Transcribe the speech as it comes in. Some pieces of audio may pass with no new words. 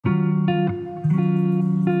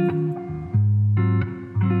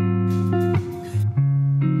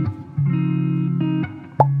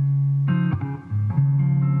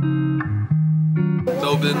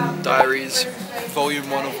is volume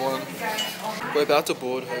 1 of 1. We're about to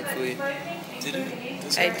board, hopefully.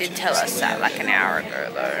 They did tell us that like an hour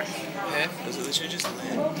ago though. Yeah? Does it literally just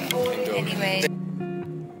land? Anyway.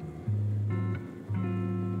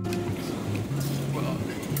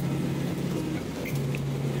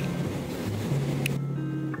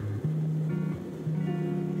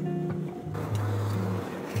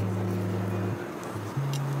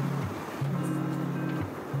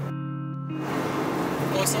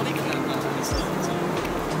 Oh, it's not even that bad.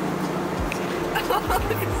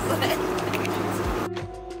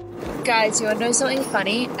 Guys, you want to know something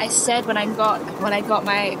funny? I said when I got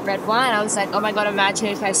my red wine, I was like, oh my god, imagine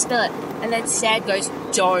if I spill it. And then Sad goes,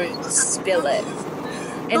 don't spill it.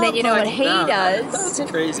 And then you know what he does?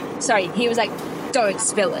 That's crazy. Sorry, he was like, don't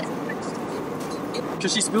spill it.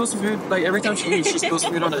 Because she spills food, like every time she eats, she spills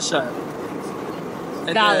food on her shirt.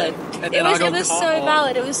 And Valid. Then, It was so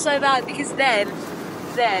valid. It was so valid because then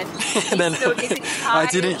and then I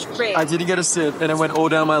didn't get a sip, and it went all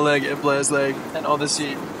down my leg and Blair's leg and on the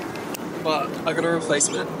seat. But I got a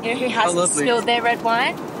replacement. You know who hasn't spilled their red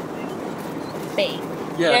wine? Me.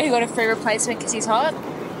 Yeah. You know who got a free replacement because he's hot?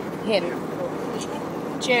 Him.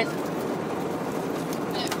 Cheers.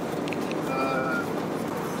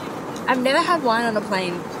 I've never had wine on a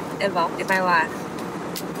plane ever in my life.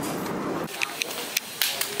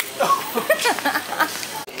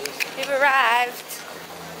 We've arrived.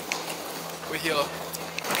 We're here.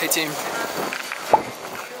 Hey team.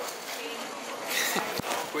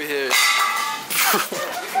 We're here.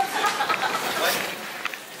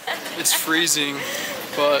 It's freezing,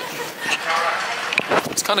 but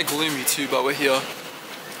it's kind of gloomy too, but we're here.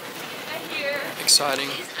 Exciting.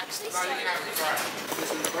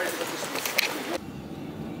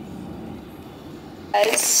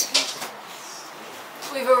 Guys,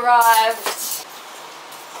 we've arrived.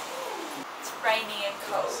 It's rainy and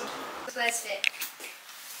cold. Let's sit.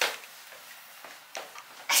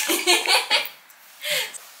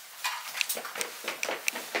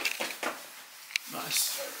 Nice.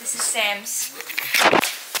 This is Sam's.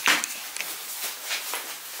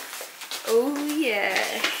 Oh yeah.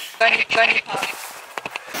 Bunny Park.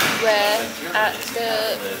 We're at the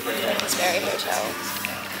Queensberry Hotel.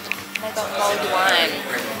 And I got mulled wine.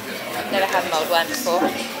 I've never had mulled wine before.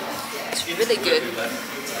 It's really good.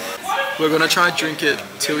 We're gonna try and drink it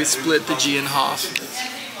till we split the G in half.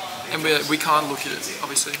 And we can't look at it,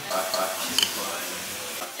 obviously.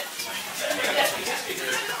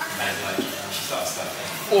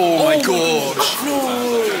 Oh my gosh!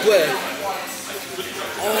 No! Where?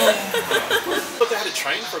 I thought they had a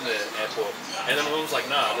train from the airport, and then one was like,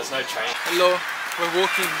 nah, there's no train. Hello, we're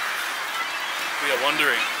walking. We are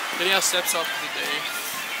wandering. Getting our steps up for the day.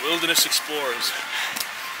 Wilderness explorers.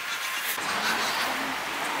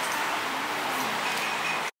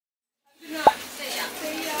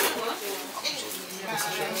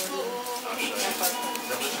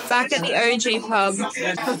 Back at the OG pub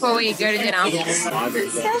before we go to dinner.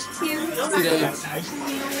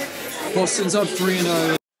 Boston's up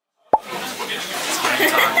 3-0.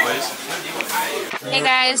 Hey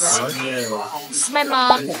guys, this is my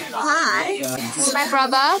mom. Hi. This is my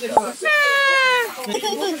brother. Do you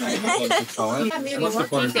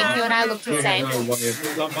think you and I look the same?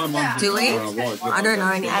 Do we? I don't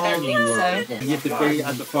know any. I don't think so. You have to be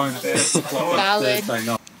at the phone first. Valid.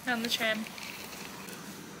 On the tram.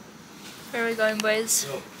 Where are we going, boys?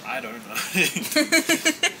 I don't know.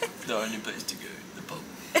 The only place to go, the pub.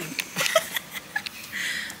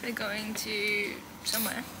 We're going to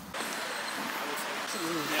somewhere.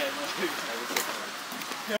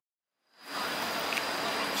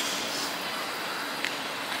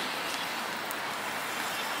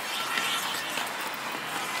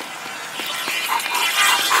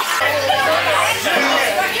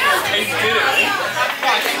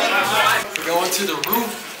 We're going to the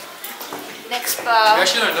roof. Next bar. We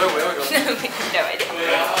actually don't know where we're going. We have no idea.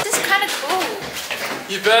 This is kind of cool.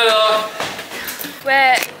 You better.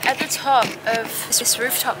 We're at the top of this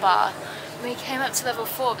rooftop bar. We came up to level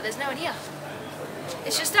 4, but there's no one here.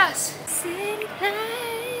 It's just us. City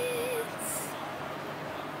lights.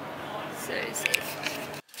 So safe.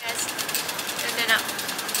 Guys, go dinner.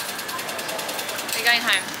 We're going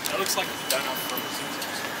home. That looks like a donut from the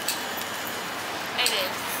It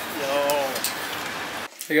is. Yo.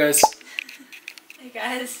 Hey guys. Hey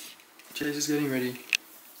guys. Jay's just getting ready.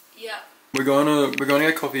 Yeah. We're going to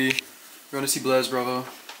get coffee. We're going to see Blair's brother.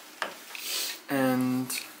 And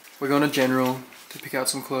we're going to General to pick out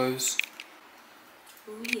some clothes.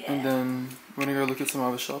 Ooh, yeah. And then we're going to go look at some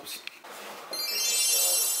other shops.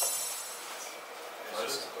 And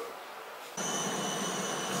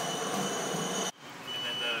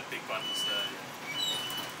then the big bun.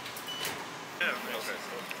 Yeah, okay.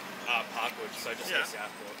 Parkwood, so just yeah.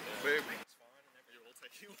 Southport. Yeah. We'll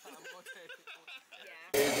take you.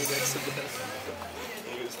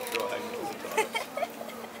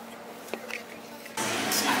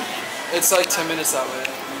 It's like 10 minutes that way.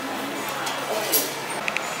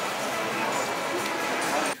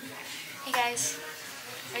 Hey guys,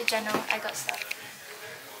 very general, I got stuff.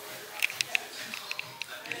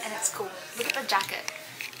 And it's cool. Look at the jacket.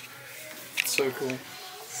 It's so cool.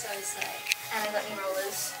 So sick. And I got new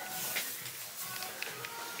rollers.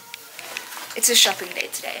 It's a shopping day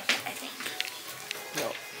today, I think.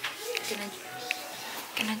 No.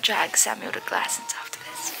 Gonna drag Samuel to Glassons after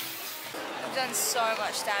this. I've done so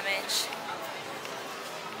much damage.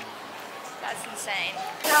 That's insane.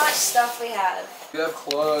 Look how much stuff we have. We have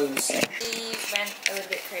clothes. We went a little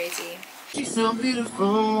bit crazy. She's so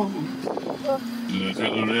beautiful. Look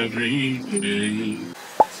at her every day.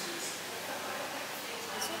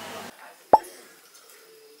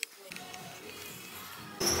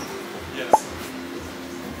 Yes.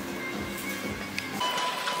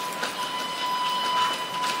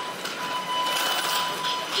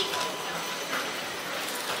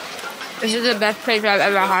 This is the best place I've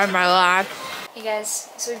ever had in my life. Hey guys,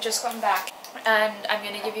 so we've just gotten back and I'm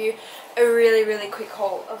going to give you a really quick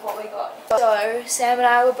haul of what we got. So Sam and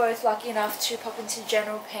I were both lucky enough to pop into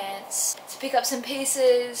General Pants to pick up some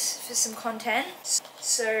pieces for some content.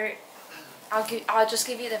 So I'll just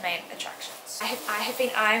give you the main attractions. I have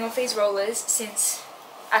been eyeing off these rollers since,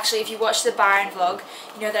 actually if you watch the Byron vlog,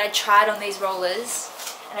 you know that I tried on these rollers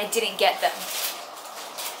and I didn't get them.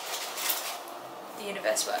 The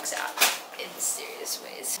universe works out in mysterious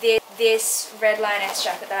ways. This red line S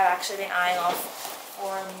jacket that I've actually been eyeing off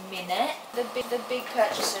for a minute. The big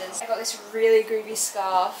purchases. I got this really groovy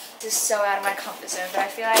scarf. This is so out of my comfort zone, but I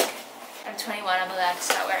feel like I'm 21, I'm allowed to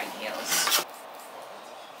start wearing heels.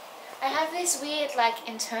 I have this weird like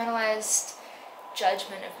internalized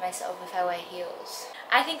judgment of myself if I wear heels.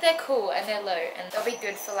 I think they're cool and they're low and they'll be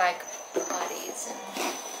good for like parties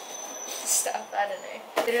and stuff, I don't know.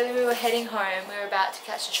 Literally we were heading home, we were about to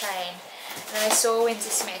catch a train and then I saw Winter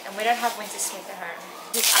Smith, and we don't have Winter Smith at home.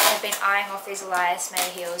 I've been eyeing off these Elias May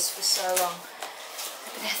heels for so long,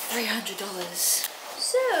 but they're $300.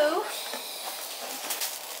 So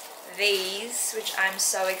these, which I'm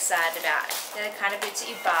so excited about, they're the kind of boots that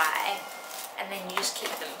you buy and then you just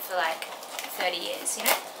keep them for like 30 years, you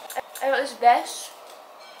know? I got this vest,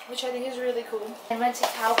 which I think is really cool. I went to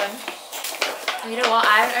Calvin. And you know what,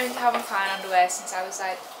 I haven't owned Calvin Klein underwear since I was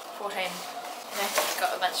like 14. And I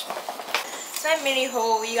got a bunch more. It's my mini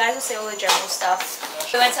haul. You guys will see all the general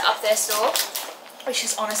stuff. We went to Up Their store, which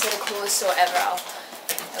is honestly the coolest store ever. I'll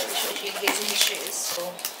be sure you. These are his shoes.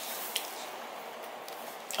 Cool.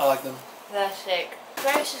 I like them. They're sick.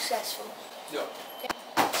 Very successful. Yeah.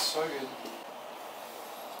 So good.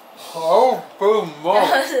 Oh, boom, mom.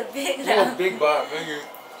 That was a big Oh, big bite, thank you.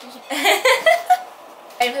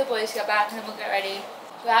 Waiting for the boys to get back and then we'll get ready.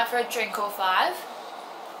 Go out for a drink or 5.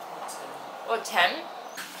 Or 10.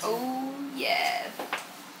 Oh yeah.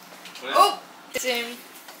 Oh! Zoom.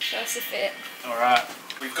 Show us the fit. Alright,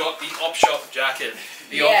 we've got the Op Shop jacket,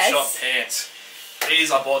 the Yes. Op Shop pants. These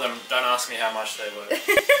I bought them, don't ask me how much they were.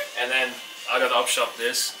 And then I got the Op Shop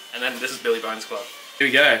this, and then this is Billy Bones Club. Here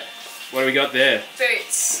we go. What do we got there?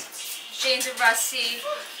 Boots. Jeans are rusty.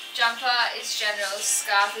 Jumper is general.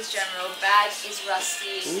 Scarf is general. Bag is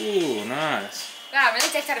rusty. Ooh, nice. Wow, I'm really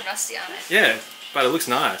decked out of rusty, aren't I? Yeah, but it looks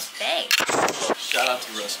nice. Thanks. Shout out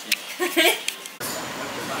to Rusty.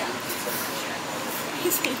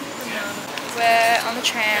 We're on the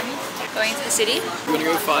tram going to the city. We're gonna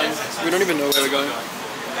go find, we don't even know where we're going.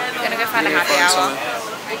 We're gonna go find a We're gonna happy hour.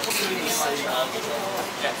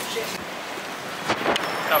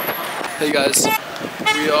 Hey guys,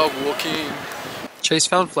 we are walking. Chase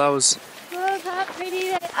found flowers. Look how pretty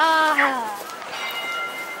they are.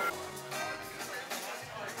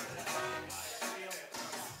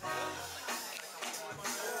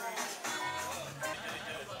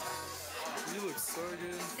 You look so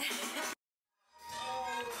good.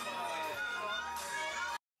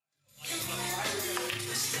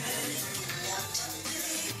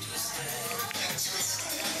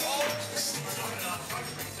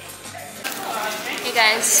 Hey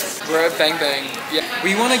guys. We're at Bang Bang. Yeah.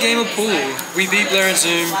 We won a game of pool. We beat Blair and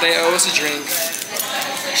Zoom. They owe us a drink.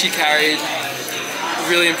 She carried.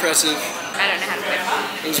 Really impressive. I don't know how to play pool.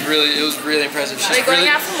 It was really impressive. She's Are we going really,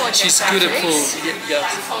 out for more she's drinks good at after pool.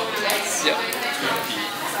 this? Yeah.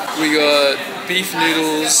 We got beef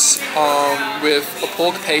noodles with a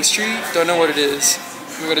pork pastry. Don't know what it is.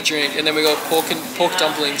 We got a drink, and then we got pork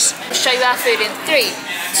dumplings. I'll show you our food in 3,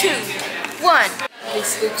 2, 1.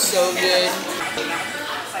 This looks so good.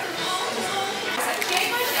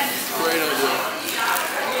 Great idea.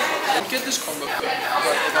 I'd get this combo if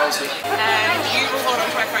I was here. And you will hold on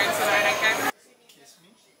to my phone so that I don't go. Kiss me?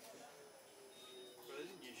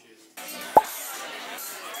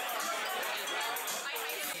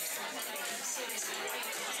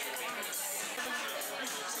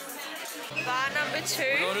 Bar number 2.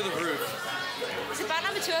 Go to the roof. Is it bar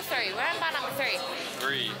number 2 or 3? We're on bar number 3.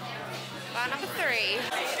 3. Bar number 3.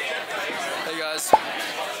 Hey guys.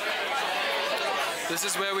 This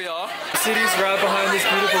is where we are. The city's right behind this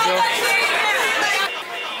beautiful girl.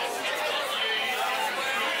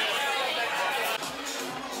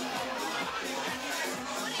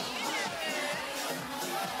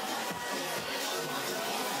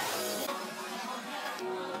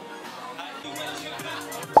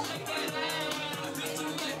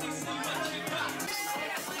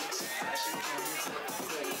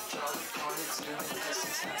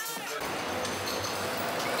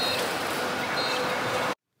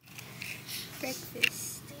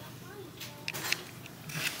 Breakfast.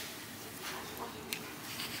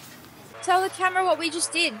 Tell the camera what we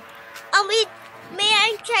just did. Me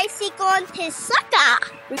and Tracy gone to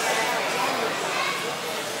soccer. We got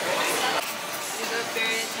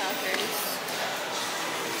burger tacos,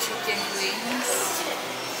 chicken wings,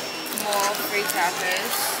 more free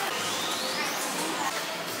tacos.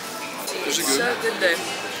 Those are It's good. so good though.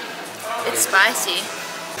 It's spicy.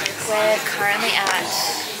 We're currently at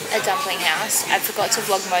a dumpling house. I forgot to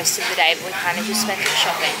vlog most of the day, but we kind of just spent it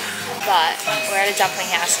shopping. But we're at a dumpling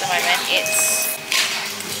house at the moment. It's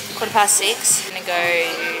 6:15. I'm gonna go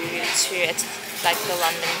to like the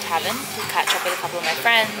London Tavern to catch up with a couple of my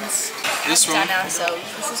friends. This We've one, done ourselves.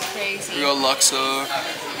 This is crazy. we got laksa,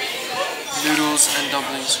 noodles and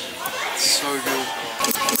dumplings. So good.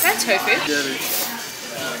 Is that tofu? Yeah, dude.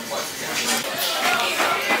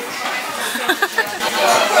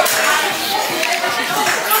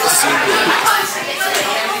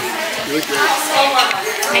 You look great.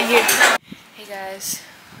 Thank you. Hey guys,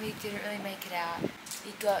 we didn't really make it out.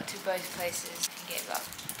 We got to both places and gave up.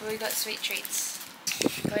 But we got sweet treats.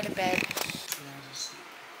 Going to bed.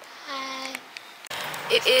 Bye.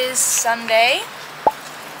 It is Sunday.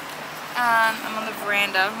 I'm on the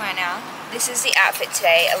veranda right now. This is the outfit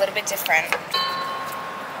today, a little bit different.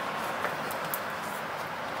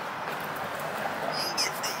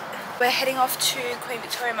 We're heading off to Queen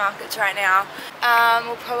Victoria Markets right now.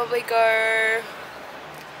 We'll probably go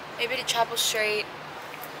maybe to Chapel Street.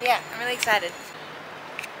 Yeah, I'm really excited.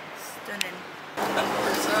 Stunning.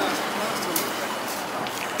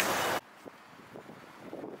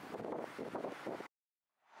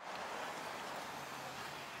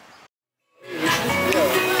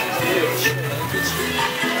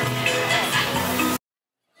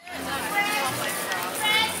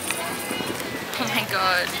 Oh my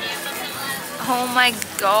god. Oh my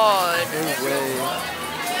god. No way.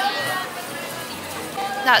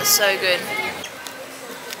 That's so good.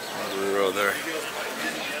 We're there.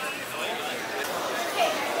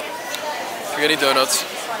 We got any donuts?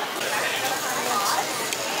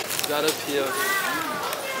 That up here.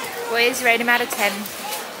 Boys, rate him out of 10.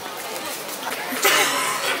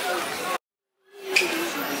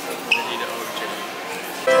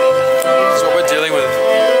 That's what we're dealing with.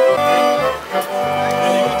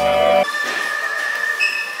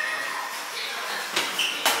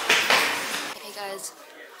 Hey guys,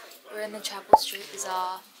 we're in the Chapel Street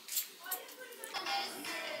Bazaar.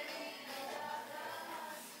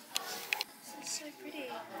 This is so pretty.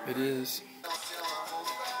 It is.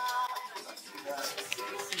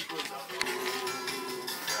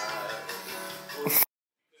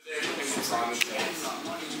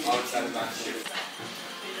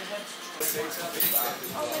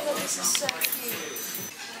 Oh my god, this is so cute.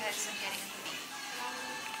 Yes, I'm getting it.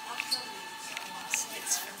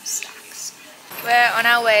 It's from Stacks. We're on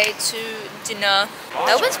our way to dinner.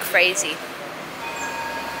 Melbourne's crazy.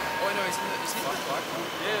 Oh no, isn't it black?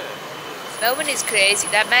 Yeah. Melbourne is crazy.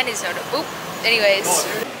 That man is not a boop. Anyways.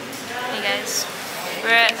 Hey guys. We're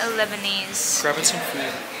at a Lebanese. Grabbing some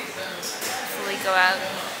food. Before we go out.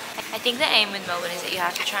 I think the aim with Melbourne is that you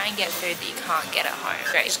have to try and get food that you can't get at home.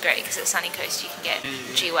 It's great because at Sunny Coast you can get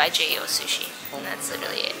GYG or sushi. And that's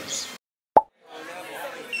literally it.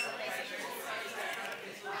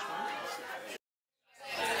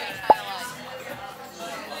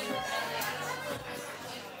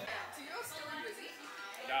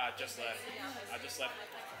 Nah, I just left. I just left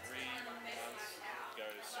 3 months ago,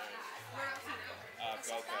 so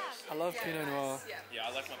Gold Coast. I love Pinot Noir. Yeah,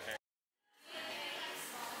 I left my parents.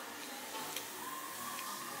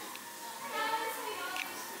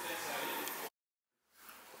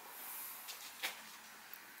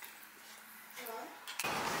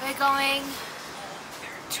 We're going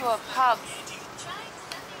to a pub.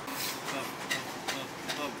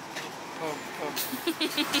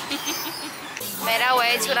 Made our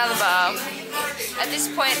way to another bar. At this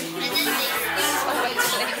point,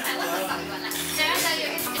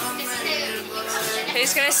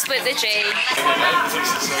 who's gonna split the G?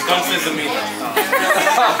 Don't split the meat.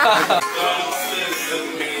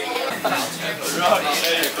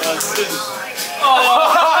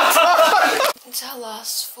 It's our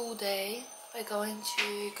last full day. We're going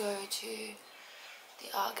to go to the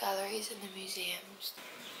art galleries and the museums.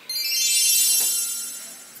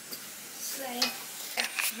 So yeah,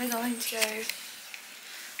 we're going to go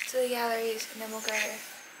to the galleries and then we'll go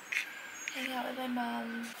hang out with my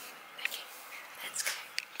mum. Okay, let's go.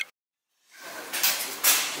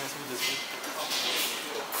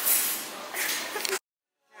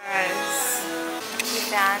 Guys, we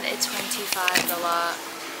found a $25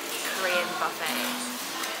 Korean buffet.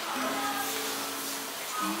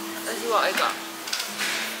 Let's see what we got.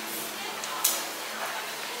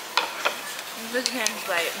 This hand's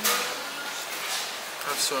plate. I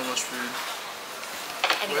have so much food.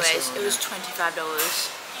 Anyways, it was $25.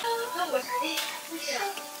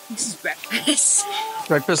 This is breakfast.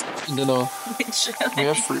 Breakfast, dinner. We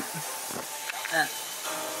have fruit.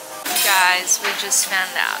 Guys, we just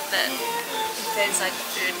found out that if there's like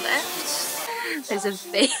food left, there's a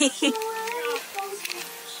fee.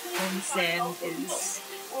 And Sam is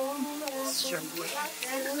struggling.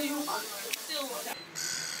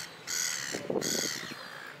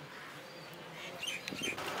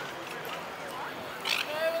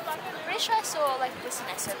 I'm pretty sure I saw like this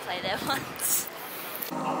Nessa play there once.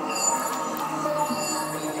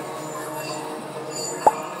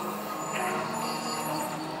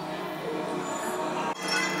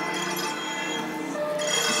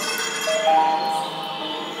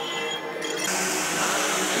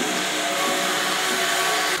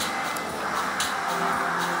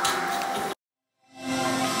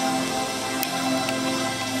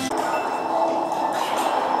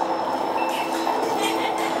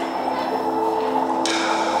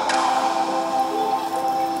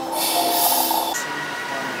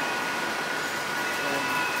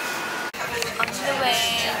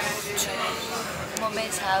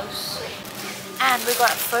 House, and we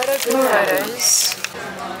got good photos.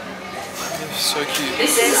 So cute.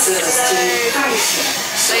 This is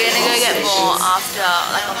so we're gonna go get more after,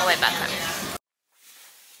 like on the way back home.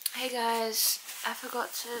 Hey guys, I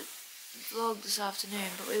forgot to vlog this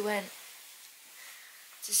afternoon, but we went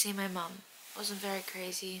to see my mum. Wasn't very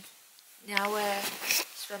crazy. Now we're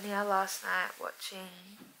spending our last night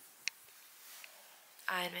watching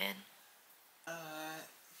Iron Man.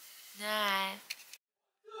 Night.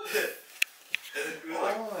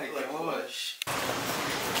 Oh my gosh.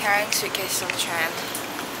 Carrying suitcases on the tram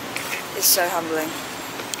is so humbling.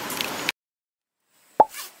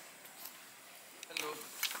 Hello.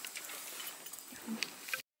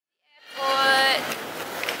 Airport.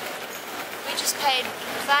 We just paid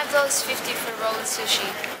 $5.50 for a roll of sushi.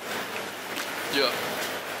 Yeah,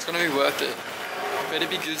 it's gonna be worth it. Better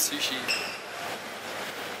be good sushi.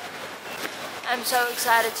 I'm so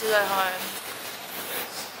excited to go home.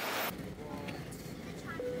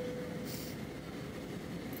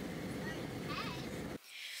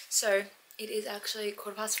 So it is actually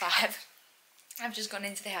 5:15. I've just gone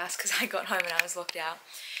into the house because I got home and I was locked out.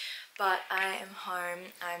 But I am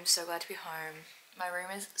home. I'm so glad to be home. My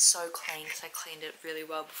room is so clean because I cleaned it really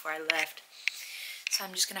well before I left. So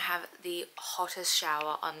I'm just going to have the hottest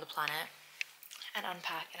shower on the planet and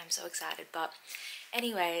unpack, and I'm so excited. But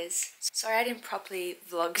anyways, sorry I didn't properly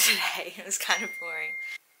vlog today. It was kind of boring.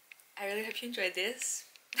 I really hope you enjoyed this.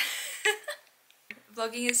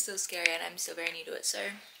 Vlogging is still scary and I'm still very new to it,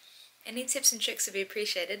 so any tips and tricks would be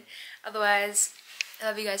appreciated. Otherwise, I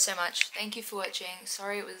love you guys so much. Thank you for watching.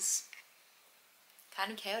 Sorry it was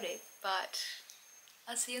kind of chaotic, but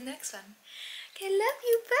I'll see you in the next one. Okay, love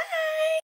you, bye!